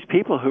all these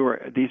people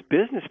these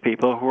business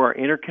people who are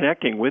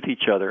interconnecting with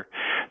each other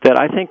that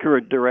I think are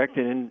a direct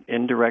and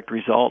indirect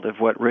result of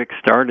what Rick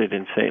started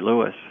in St.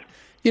 Louis.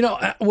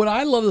 What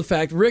I love the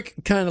fact, Rick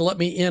kind of let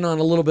me in on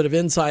a little bit of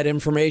inside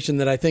information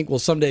that I think will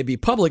someday be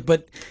public,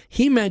 but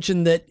he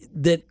mentioned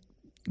that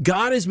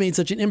God has made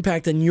such an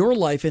impact in your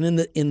life and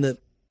in the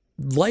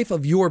life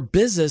of your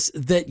business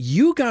that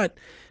you got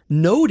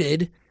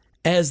noted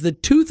as the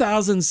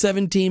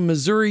 2017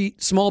 Missouri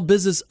Small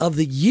Business of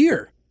the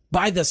Year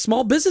by the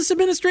Small Business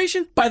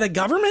Administration, by the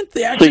government.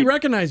 They actually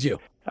recognize you.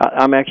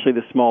 I'm actually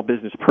the Small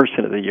Business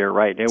Person of the Year,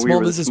 right? And we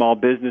were the Small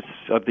Business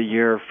of the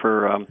Year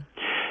for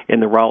in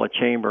the Rolla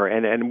Chamber,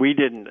 and we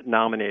didn't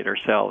nominate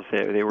ourselves.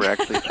 They were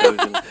actually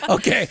chosen.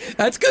 Okay,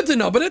 that's good to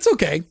know, but it's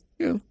okay.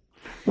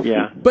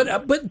 Yeah.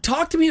 But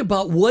talk to me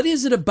about what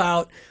is it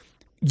about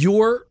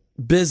your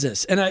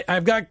business? And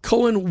I've got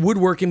Cohen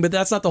Woodworking, but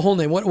that's not the whole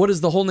name. What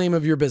is the whole name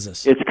of your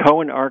business? It's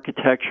Cohen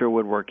Architecture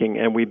Woodworking,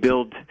 and we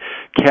build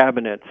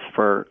cabinets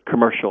for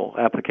commercial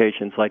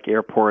applications like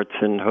airports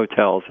and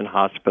hotels and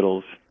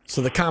hospitals.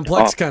 So the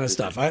complex kind of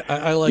stuff.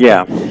 I like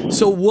that.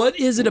 So what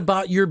is it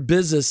about your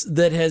business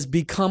that has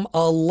become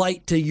a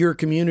light to your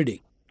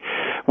community?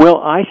 Well,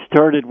 I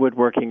started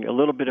woodworking. A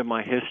little bit of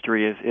my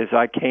history is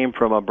I came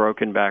from a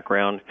broken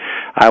background.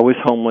 I was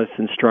homeless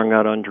and strung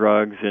out on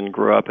drugs and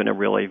grew up in a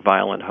really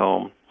violent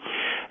home.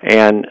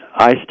 And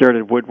I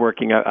started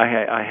woodworking.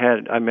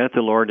 I met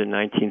the Lord in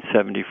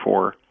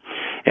 1974.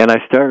 And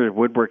I started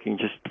woodworking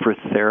just for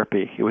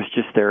therapy. It was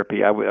just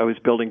therapy. I was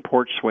building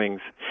porch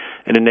swings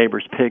in a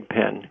neighbor's pig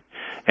pen.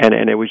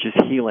 And it was just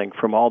healing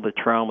from all the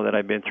trauma that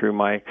I'd been through.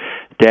 My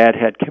dad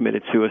had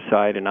committed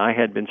suicide, and I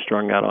had been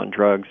strung out on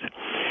drugs.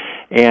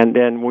 And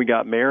then we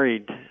got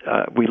married.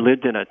 We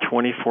lived in a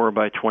 24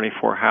 by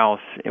 24 house,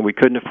 and we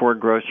couldn't afford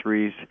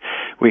groceries.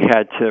 We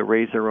had to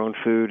raise our own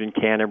food and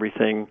can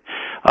everything,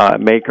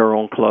 make our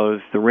own clothes.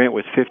 The rent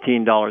was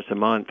 $15 a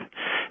month,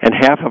 and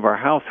half of our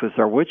house was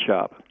our wood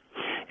shop.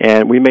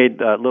 And we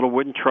made little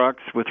wooden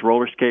trucks with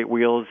roller skate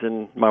wheels,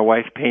 and my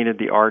wife painted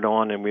the art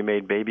on, and we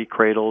made baby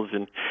cradles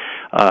and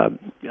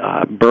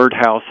bird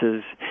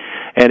houses.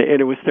 And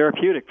it was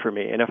therapeutic for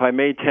me. And if I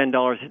made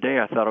 $10 a day,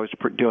 I thought I was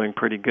doing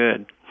pretty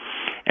good.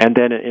 And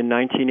then in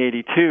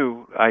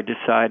 1982, I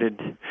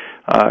decided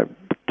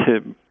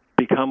to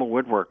become a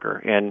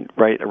woodworker. And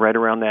right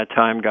around that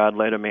time, God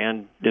led a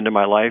man into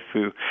my life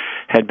who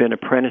had been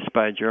apprenticed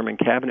by a German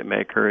cabinet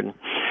maker. And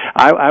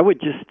I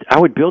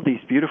would build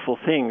these beautiful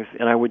things,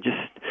 and I would just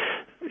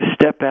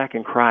step back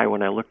and cry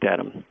when I looked at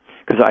them,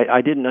 because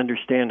I didn't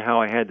understand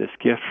how I had this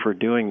gift for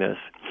doing this.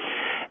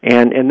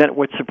 And then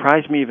what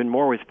surprised me even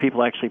more was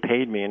people actually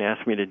paid me and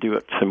asked me to do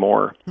it some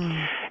more.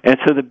 And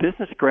so the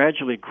business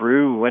gradually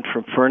grew, went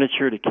from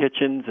furniture to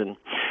kitchens, and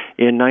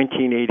in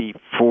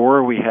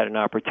 1984 we had an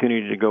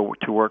opportunity to go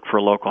to work for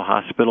a local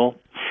hospital.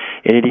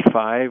 In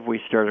 85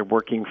 we started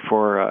working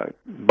for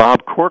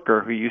Bob Corker,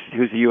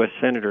 who's a U.S.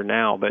 Senator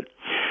now, but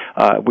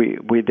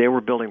they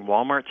were building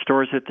Walmart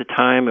stores at the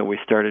time, and we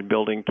started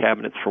building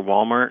cabinets for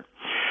Walmart.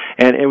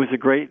 And it was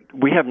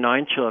we have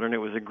 9 children. It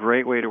was a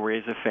great way to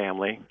raise a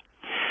family.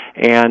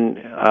 And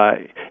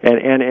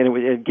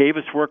it gave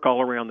us work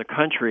all around the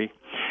country,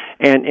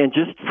 and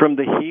just from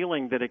the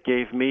healing that it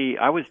gave me,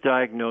 I was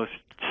diagnosed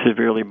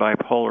severely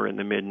bipolar in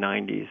the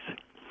mid-90s,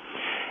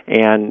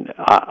 and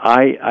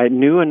I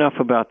knew enough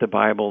about the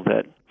Bible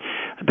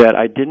that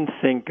I didn't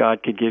think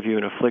God could give you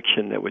an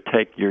affliction that would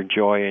take your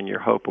joy and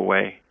your hope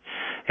away.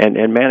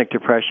 And manic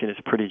depression is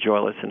pretty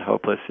joyless and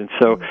hopeless. And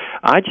so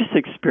I just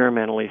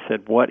experimentally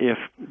said, what if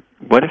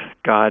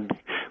God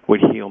would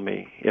heal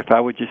me? If I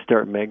would just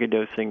start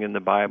megadosing in the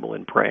Bible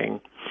and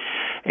praying.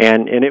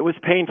 And it was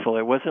painful.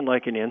 It wasn't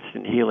like an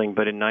instant healing,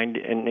 but in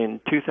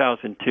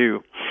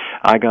 2002,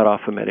 I got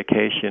off of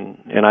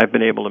medication, and I've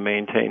been able to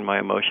maintain my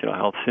emotional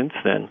health since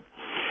then.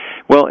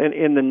 Well,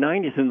 in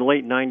the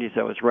late 90s,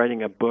 I was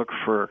writing a book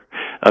for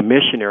a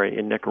missionary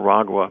in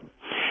Nicaragua,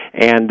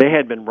 and they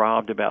had been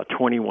robbed about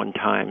 21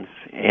 times.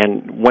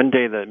 And one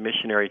day the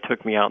missionary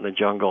took me out in the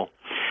jungle.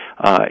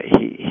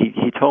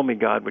 He told me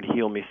God would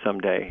heal me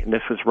someday. And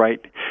this was right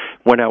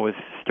when I was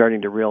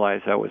starting to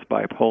realize I was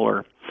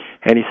bipolar.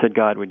 And he said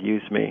God would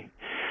use me.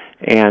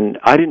 And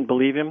I didn't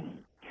believe him.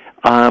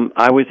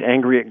 I was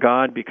angry at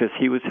God because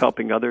he was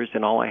helping others,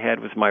 and all I had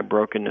was my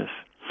brokenness.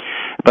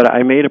 But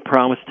I made a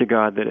promise to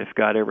God that if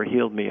God ever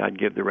healed me, I'd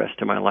give the rest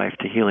of my life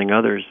to healing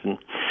others. And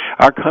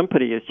our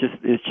company is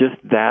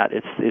just that.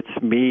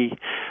 It's me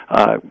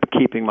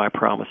keeping my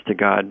promise to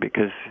God,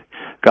 because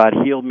God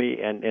healed me,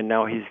 and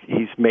now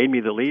He's made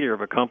me the leader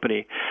of a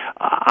company.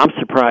 I'm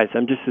surprised.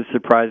 I'm just as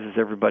surprised as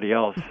everybody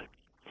else.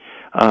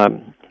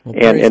 Well,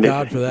 praise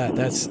God for that.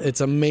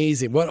 It's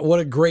amazing. What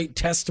a great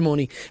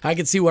testimony. I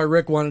can see why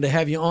Rick wanted to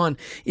have you on.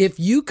 If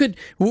you could,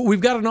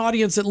 we've got an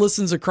audience that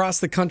listens across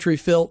the country,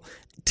 Phil.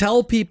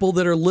 Tell people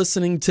that are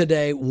listening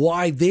today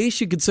why they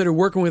should consider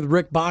working with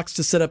Rick Box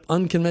to set up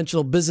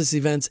unconventional business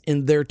events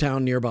in their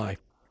town nearby.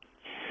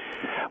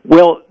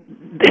 Well,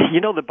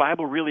 the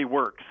Bible really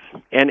works,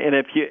 and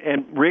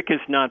Rick is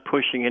not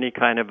pushing any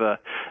kind of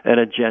an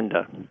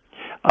agenda.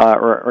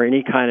 Or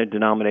any kind of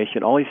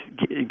denomination. All he's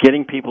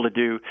getting people to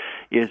do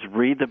is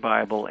read the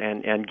Bible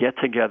and get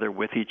together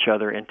with each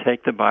other and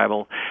take the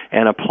Bible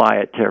and apply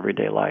it to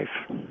everyday life.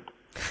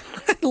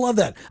 I love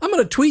that. I'm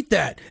going to tweet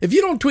that. If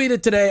you don't tweet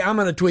it today, I'm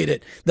going to tweet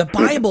it. The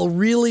Bible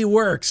really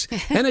works,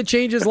 and it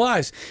changes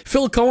lives.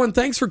 Phil Cohen,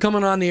 thanks for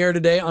coming on the air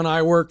today on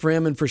I Work for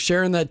Him and for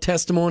sharing that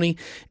testimony.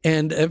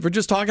 And for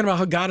just talking about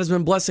how God has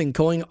been blessing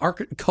Cohen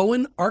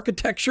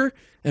Architecture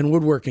and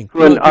Woodworking.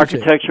 Cohen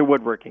Architecture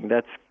Woodworking.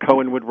 That's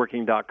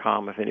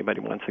cohenwoodworking.com if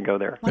anybody wants to go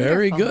there. Wonderful.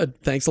 Very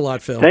good. Thanks a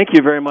lot, Phil. Thank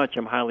you very much.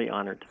 I'm highly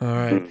honored. All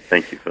right.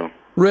 Thank you, Phil.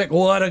 Rick,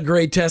 what a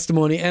great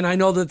testimony. And I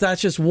know that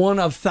that's just one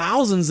of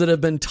thousands that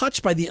have been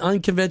touched by the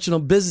Unconventional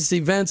Business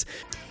events.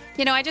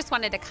 You know, I just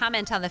wanted to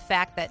comment on the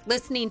fact that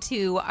listening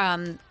to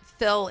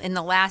Phil in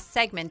the last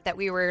segment that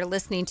we were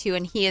listening to,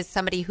 and he is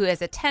somebody who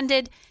has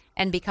attended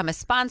and become a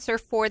sponsor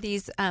for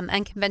these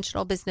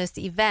Unconventional Business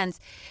events,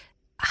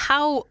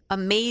 how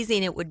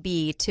amazing it would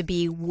be to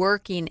be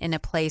working in a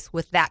place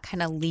with that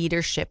kind of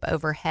leadership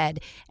overhead.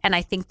 And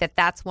I think that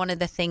that's one of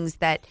the things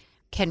that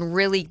can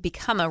really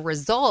become a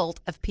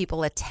result of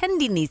people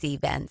attending these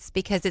events,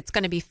 because it's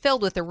going to be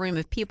filled with a room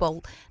of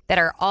people that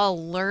are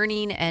all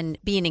learning and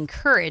being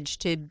encouraged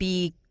to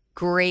be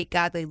great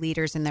godly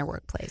leaders in their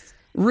workplace.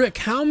 Rick,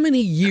 how many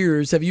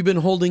years have you been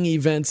holding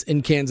events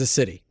in Kansas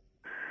City?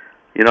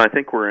 You know, I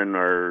think we're in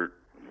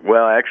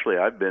actually,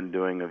 I've been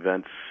doing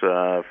events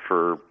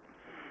for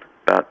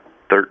about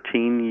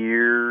 13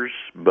 years,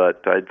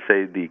 but I'd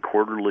say the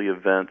quarterly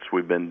events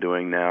we've been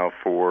doing now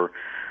for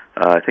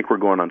I think we're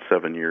going on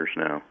 7 years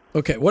now.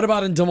 Okay. What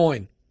about in Des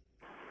Moines?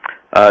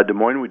 Des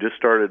Moines, we just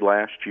started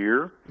last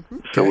year,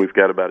 so we've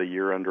got about a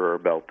year under our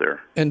belt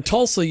there. And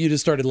Tulsa, you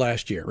just started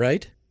last year,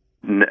 right?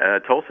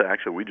 Tulsa,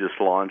 actually, we just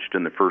launched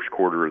in the first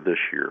quarter of this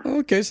year.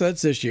 Okay, so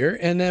that's this year.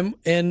 And then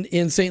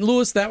in St.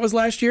 Louis, that was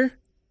last year?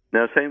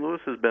 Now, St. Louis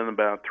has been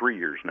about 3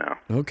 years now.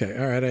 Okay,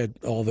 all right. I had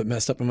all of it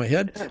messed up in my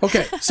head.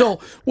 Okay,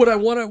 so what I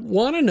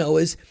want to know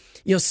is,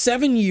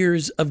 7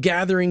 years of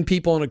gathering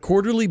people on a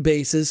quarterly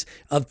basis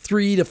of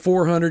 300 to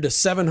 400 to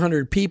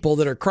 700 people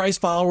that are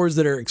Christ followers,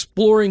 that are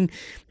exploring,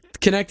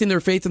 connecting their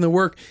faith in the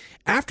work.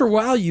 After a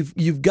while,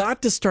 you've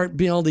got to start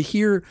being able to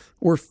hear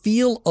or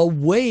feel a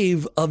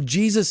wave of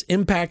Jesus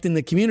impacting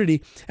the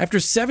community. After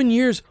 7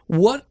 years,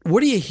 what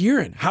are you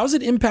hearing? How's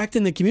it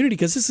impacting the community?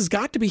 Because this has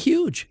got to be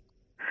huge.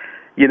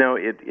 You know,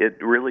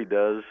 it really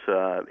does.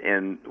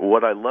 And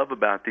what I love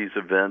about these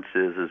events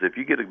is if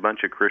you get a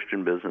bunch of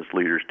Christian business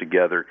leaders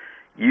together,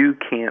 you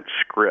can't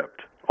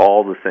script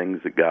all the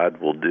things that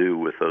God will do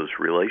with those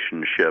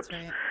relationships.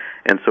 Right.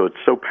 And so it's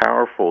so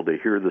powerful to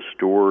hear the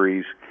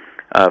stories.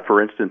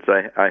 For instance,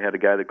 I had a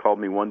guy that called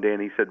me one day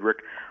and he said, Rick,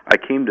 I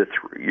came to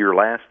your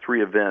last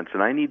 3 events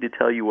and I need to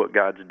tell you what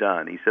God's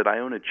done. He said, I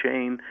own a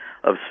chain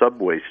of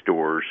Subway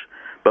stores,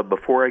 but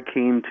before I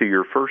came to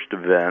your first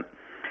event,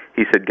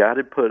 he said, God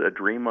had put a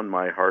dream on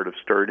my heart of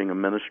starting a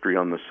ministry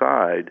on the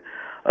side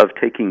of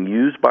taking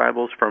used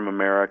Bibles from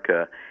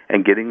America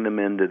and getting them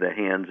into the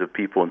hands of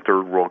people in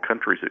third world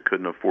countries that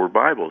couldn't afford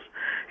Bibles.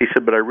 He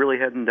said, but I really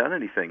hadn't done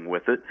anything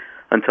with it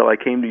until I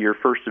came to your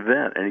first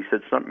event. And he said,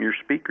 something your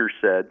speaker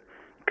said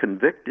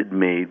convicted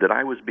me that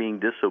I was being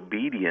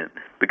disobedient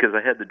because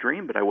I had the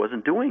dream, but I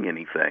wasn't doing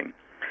anything.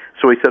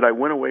 So he said, I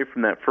went away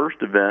from that first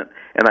event,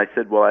 and I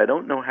said, well, I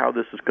don't know how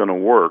this is going to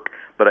work,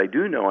 but I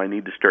do know I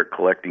need to start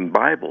collecting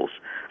Bibles.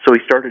 So he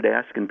started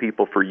asking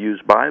people for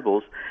used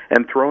Bibles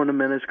and throwing them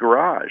in his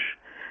garage.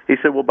 He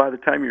said, well, by the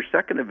time your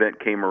second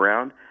event came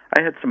around,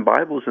 I had some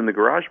Bibles in the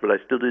garage, but I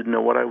still didn't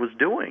know what I was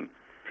doing.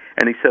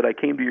 And he said, I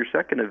came to your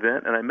second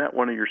event, and I met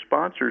one of your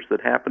sponsors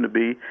that happened to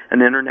be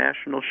an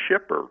international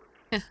shipper.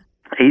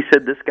 He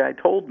said, this guy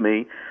told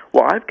me,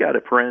 well, I've got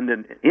a friend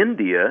in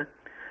India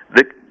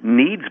that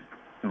needs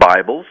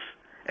Bibles,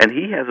 and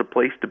he has a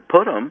place to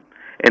put them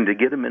and to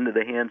get them into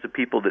the hands of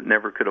people that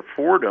never could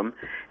afford them,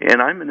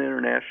 and I'm an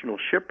international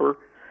shipper.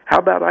 How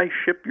about I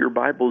ship your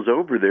Bibles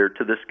over there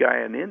to this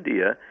guy in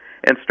India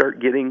and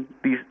start getting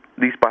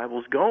these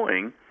Bibles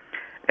going?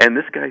 And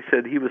this guy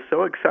said he was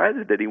so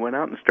excited that he went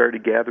out and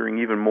started gathering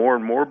even more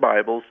and more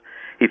Bibles.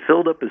 He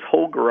filled up his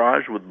whole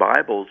garage with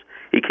Bibles.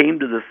 He came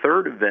to the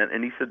third event,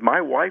 and he said,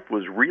 my wife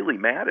was really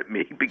mad at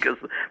me because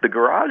the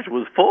garage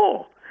was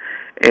full.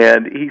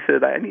 And he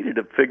said, I needed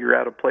to figure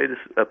out a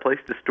place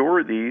to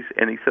store these.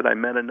 And he said, I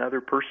met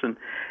another person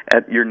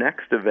at your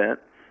next event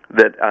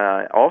that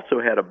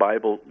also had a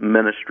Bible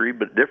ministry,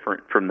 but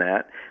different from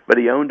that. But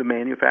he owned a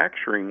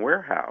manufacturing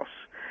warehouse.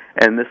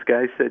 And this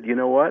guy said, you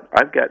know what?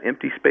 I've got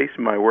empty space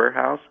in my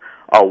warehouse.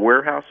 I'll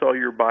warehouse all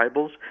your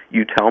Bibles.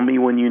 You tell me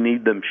when you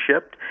need them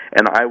shipped,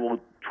 and I will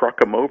truck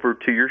them over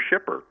to your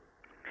shipper.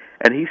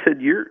 And he said,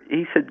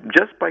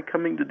 just by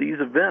coming to these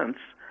events,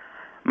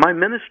 my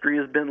ministry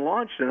has been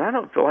launched, and I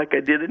don't feel like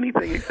I did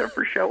anything except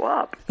for show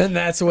up. And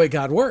that's the way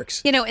God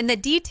works. You know, and the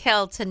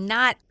detail to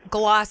not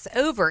gloss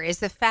over is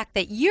the fact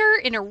that you're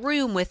in a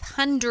room with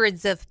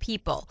hundreds of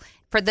people.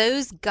 For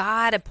those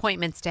God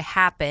appointments to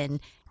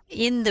happen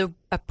in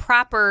a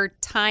proper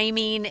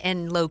timing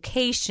and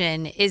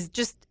location is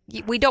just,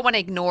 we don't want to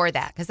ignore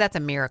that because that's a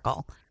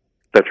miracle.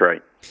 That's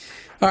right.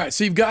 All right,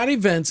 so you've got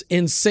events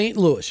in St.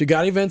 Louis, you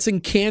got events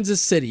in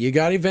Kansas City, you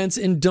got events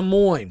in Des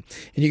Moines,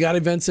 and you got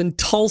events in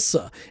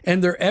Tulsa,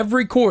 and they're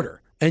every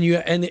quarter.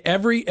 And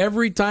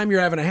every time you're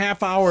having a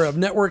half hour of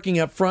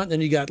networking up front,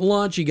 then you got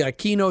lunch, you got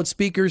keynote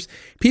speakers.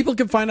 People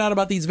can find out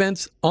about these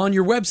events on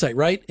your website,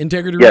 right?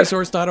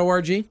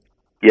 IntegrityResource.org?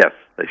 Yes,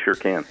 they sure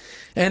can.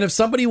 And if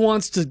somebody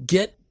wants to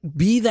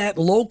be that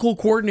local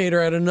coordinator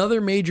at another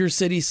major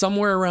city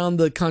somewhere around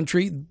the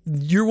country,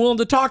 you're willing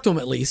to talk to them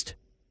at least.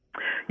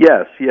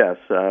 Yes.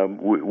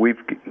 We've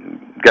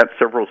got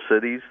several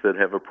cities that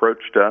have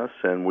approached us,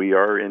 and we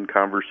are in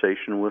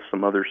conversation with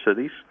some other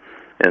cities.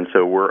 And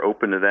so we're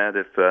open to that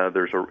if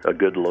there's a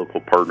good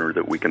local partner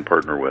that we can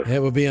partner with.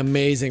 It would be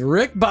amazing.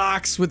 Rick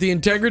Box with the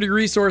Integrity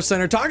Resource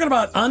Center talking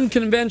about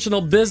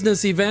unconventional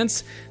business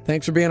events.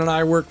 Thanks for being on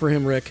I Work for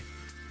Him, Rick.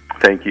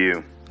 Thank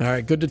you. All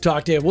right, good to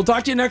talk to you. We'll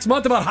talk to you next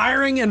month about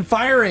hiring and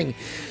firing.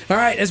 All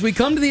right, as we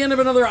come to the end of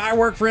another I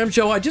Work for Him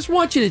show, I just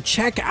want you to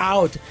check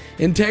out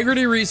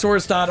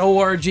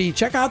integrityresource.org.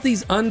 Check out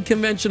these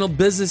unconventional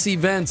business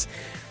events.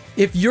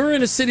 If you're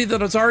in a city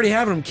that's already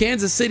having them,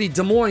 Kansas City,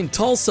 Des Moines,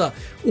 Tulsa,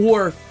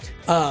 or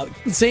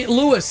St.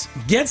 Louis,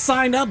 get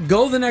signed up.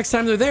 Go the next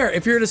time they're there.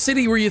 If you're in a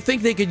city where you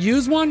think they could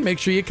use one, make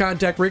sure you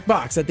contact Rick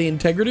Box at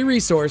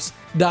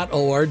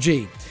theintegrityresource.org.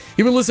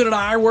 You've been listening to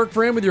I Work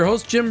for Him with your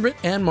hosts, Jim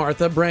and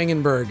Martha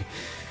Brangenberg.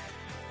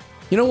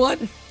 You know what?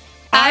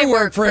 I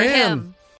work for him.